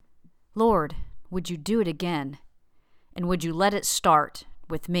Lord, would you do it again? And would you let it start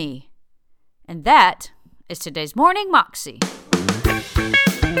with me? And that is today's Morning Moxie.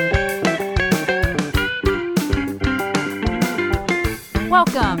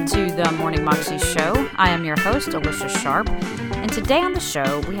 Welcome to the Morning Moxie Show. I am your host, Alicia Sharp. And today on the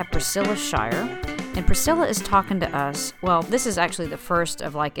show, we have Priscilla Shirer. And Priscilla is talking to us, well, this is actually the first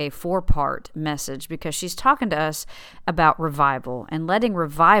of like a 4-part message because she's talking to us about revival and letting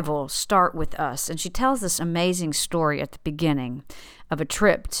revival start with us. And she tells this amazing story at the beginning of a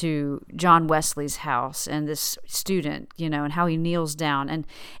trip to John Wesley's house and this student, and how he kneels down. And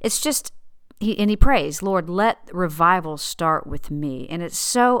it's just, he prays, Lord, let revival start with me. And it's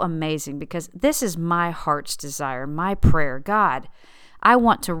so amazing because this is my heart's desire, my prayer. God, I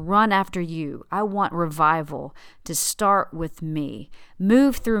want to run after you. I want revival to start with me.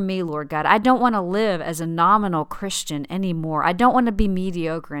 Move through me, Lord God. I don't want to live as a nominal Christian anymore. I don't want to be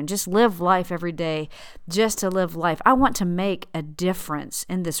mediocre and just live life every day just to live life. I want to make a difference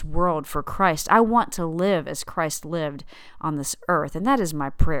in this world for Christ. I want to live as Christ lived on this earth. And that is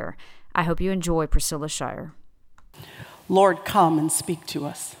my prayer. I hope you enjoy Priscilla Shirer. Lord, come and speak to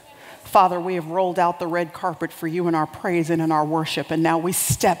us. Father, we have rolled out the red carpet for you in our praise and in our worship, and now we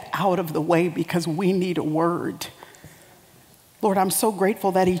step out of the way because we need a word. Lord, I'm so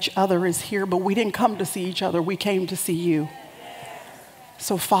grateful that each other is here, but we didn't come to see each other. We came to see you.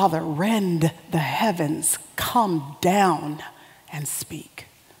 So, Father, rend the heavens, come down and speak.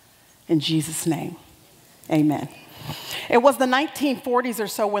 In Jesus' name, amen. It was the 1940s or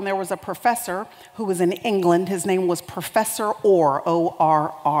so when there was a professor who was in England. His name was Professor Orr,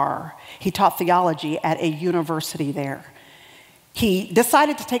 O-R-R. He taught theology at a university there. He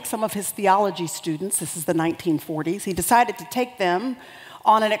decided to take some of his theology students, this is the 1940s, he decided to take them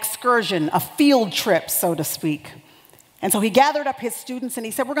on an excursion, a field trip, so to speak. And so he gathered up his students and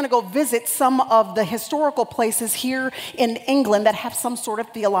he said, we're going to go visit some of the historical places here in England that have some sort of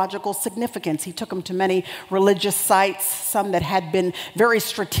theological significance. He took them to many religious sites, some that had been very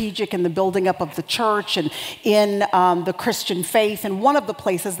strategic in the building up of the church and in the Christian faith. And one of the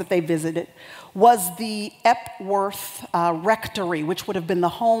places that they visited was the Epworth Rectory, which would have been the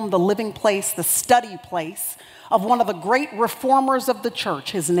home, the living place, the study place of one of the great reformers of the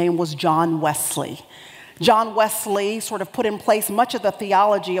church. His name was John Wesley. John Wesley sort of put in place much of the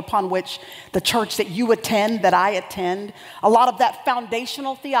theology upon which the church that you attend, that I attend, a lot of that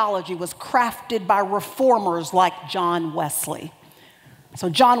foundational theology was crafted by reformers like John Wesley. So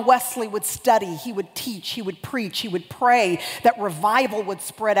John Wesley would study, he would teach, he would preach, he would pray that revival would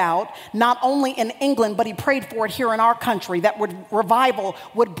spread out, not only in England, but he prayed for it here in our country, that revival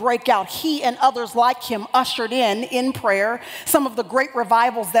would break out. He and others like him ushered in prayer, some of the great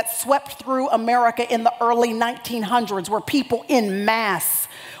revivals that swept through America in the early 1900s, where people in mass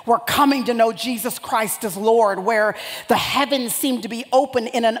were coming to know Jesus Christ as Lord, where the heavens seemed to be open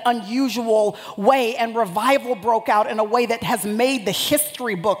in an unusual way, and revival broke out in a way that has made the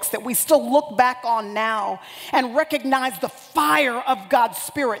history books that we still look back on now and recognize the fire of God's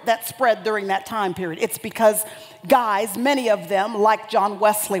Spirit that spread during that time period. It's because guys, many of them, like John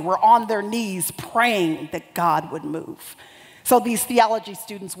Wesley, were on their knees praying that God would move. So these theology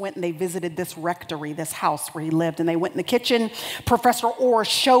students went and they visited this rectory, this house where he lived, and they went in the kitchen. Professor Orr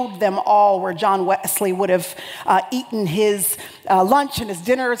showed them all where John Wesley would have eaten his lunch and his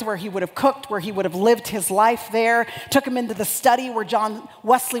dinners, where he would have cooked, where he would have lived his life there. Took him into the study where John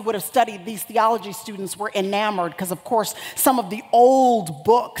Wesley would have studied. These theology students were enamored because, of course, some of the old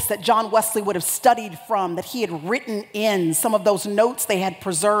books that John Wesley would have studied from, that he had written in, some of those notes they had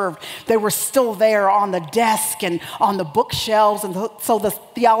preserved, they were still there on the desk and on the bookshelf. And so the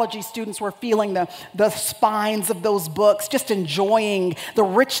theology students were feeling the spines of those books, just enjoying the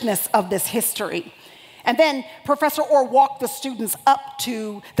richness of this history. And then Professor Orr walked the students up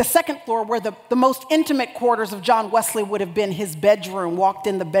to the second floor where the most intimate quarters of John Wesley would have been his bedroom, walked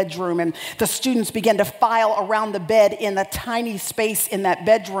in the bedroom, and the students began to file around the bed in the tiny space in that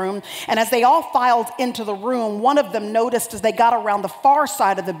bedroom. And as they all filed into the room, one of them noticed as they got around the far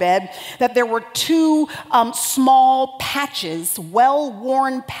side of the bed that there were two small patches,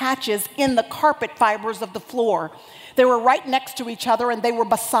 well-worn patches in the carpet fibers of the floor. They were right next to each other and they were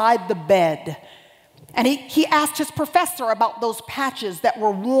beside the bed. And he asked his professor about those patches that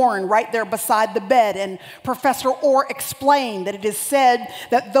were worn right there beside the bed. And Professor Orr explained that it is said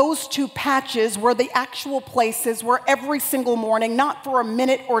that those two patches were the actual places where every single morning, not for a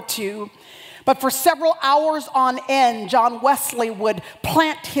minute or two, but for several hours on end, John Wesley would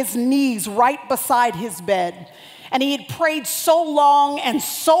plant his knees right beside his bed. And he had prayed so long and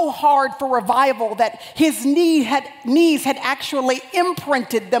so hard for revival that his knees had actually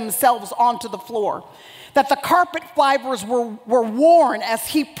imprinted themselves onto the floor, that the carpet fibers were worn as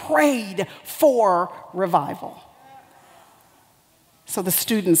he prayed for revival. So the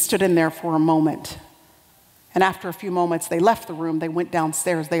students stood in there for a moment. And after a few moments, they left the room. They went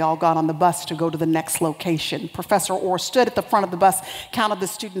downstairs. They all got on the bus to go to the next location. Professor Orr stood at the front of the bus, counted the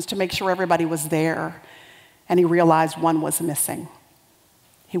students to make sure everybody was there. And he realized one was missing.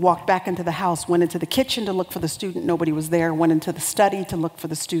 He walked back into the house, went into the kitchen to look for the student. Nobody was there. Went into the study to look for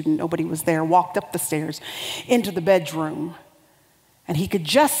the student. Nobody was there. Walked up the stairs into the bedroom. And he could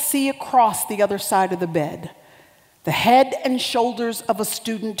just see across the other side of the bed the head and shoulders of a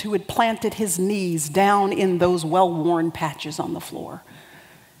student who had planted his knees down in those well-worn patches on the floor.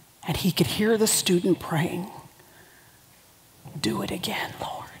 And he could hear the student praying, "Do it again,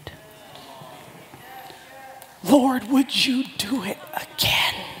 Lord. Lord, would you do it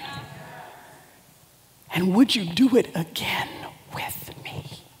again? And would you do it again with me?"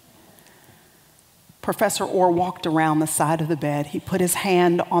 Professor Orr walked around the side of the bed. He put his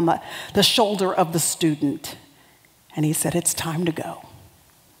hand on the shoulder of the student, and he said, "It's time to go."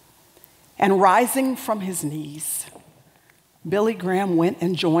 And rising from his knees, Billy Graham went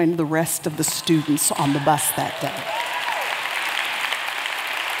and joined the rest of the students on the bus that day.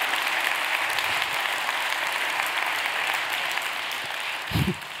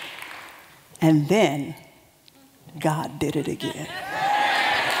 And then God did it again.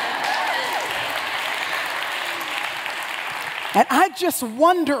 And I just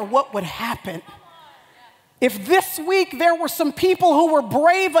wonder what would happen if this week there were some people who were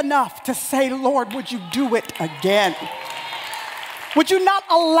brave enough to say, "Lord, would you do it again? Would you not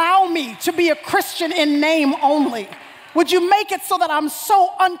allow me to be a Christian in name only? Would you make it so that I'm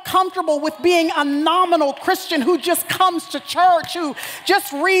so uncomfortable with being a nominal Christian who just comes to church, who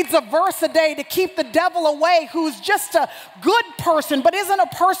just reads a verse a day to keep the devil away, who's just a good person but isn't a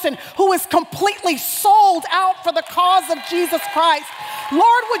person who is completely sold out for the cause of Jesus Christ?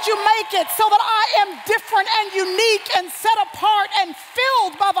 Lord, would you make it so that I am different and unique and set apart and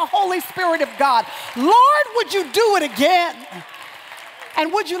filled by the Holy Spirit of God? Lord, would you do it again?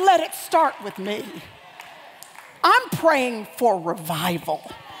 And would you let it start with me?" I'm praying for revival.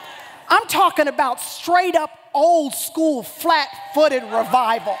 I'm talking about straight up old school, flat-footed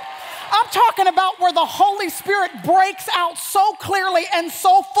revival. I'm talking about where the Holy Spirit breaks out so clearly and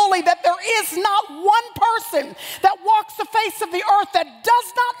so fully that there is not one person that walks the face of the earth that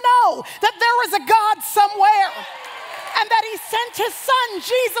does not know that there is a God somewhere, and that he sent his son,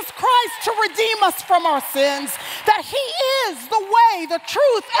 Jesus Christ, to redeem us from our sins, that he is the way, the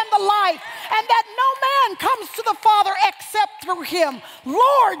truth, and the life, and that no man comes to the Father except through him.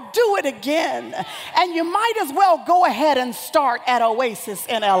 Lord, do it again. And you might as well go ahead and start at Oasis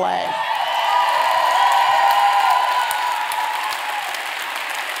in LA.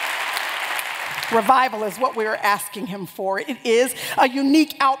 Revival is what we are asking him for. It is a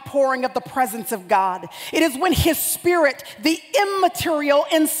unique outpouring of the presence of God. It is when his spirit, the immaterial,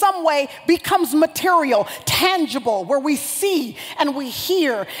 in some way becomes material, tangible, where we see and we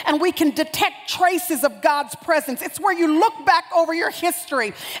hear and we can detect traces of God's presence. It's where you look back over your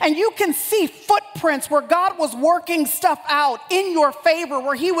history and you can see footprints where God was working stuff out in your favor,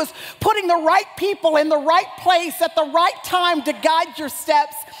 where he was putting the right people in the right place at the right time to guide your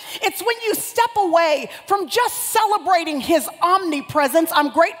steps. It's when you step away from just celebrating his omnipresence. I'm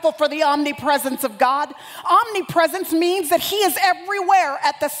grateful for the omnipresence of God. Omnipresence means that he is everywhere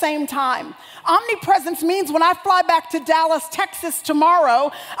at the same time. Omnipresence means when I fly back to Dallas, Texas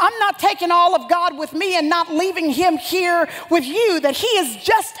tomorrow, I'm not taking all of God with me and not leaving him here with you, that he is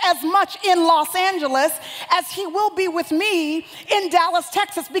just as much in Los Angeles as he will be with me in Dallas,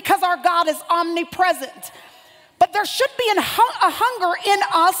 Texas, because our God is omnipresent. But there should be a hunger in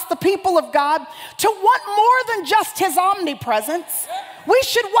us, the people of God, to want more than just his omnipresence. We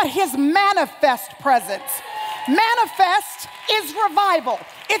should want his manifest presence. Manifest is revival.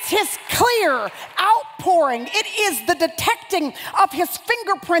 It's his clear outpouring. It is the detecting of his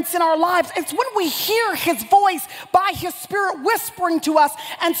fingerprints in our lives. It's when we hear his voice by his spirit whispering to us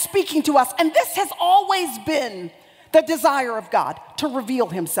and speaking to us. And this has always been the desire of God, to reveal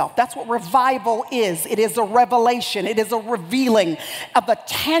himself. That's what revival is. It is a revelation. It is a revealing of a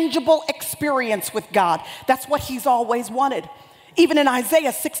tangible experience with God. That's what he's always wanted. Even in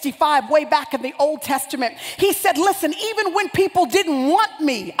Isaiah 65, way back in the Old Testament, he said, listen, even when people didn't want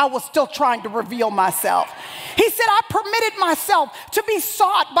me, I was still trying to reveal myself. He said, I permitted myself to be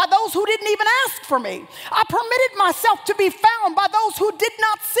sought by those who didn't even ask for me. I permitted myself to be found by those who did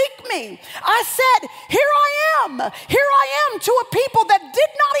not seek me. I said, here I am to a people that did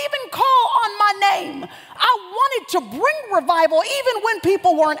not even call on my name. I wanted to bring revival even when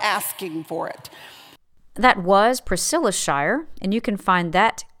people weren't asking for it. That was Priscilla Shirer, and you can find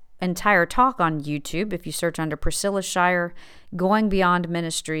that entire talk on YouTube if you search under Priscilla Shirer, Going Beyond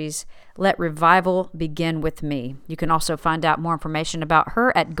Ministries, Let Revival Begin With Me. You can also find out more information about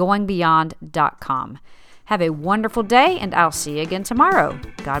her at goingbeyond.com. Have a wonderful day, and I'll see you again tomorrow.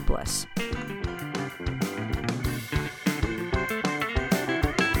 God bless.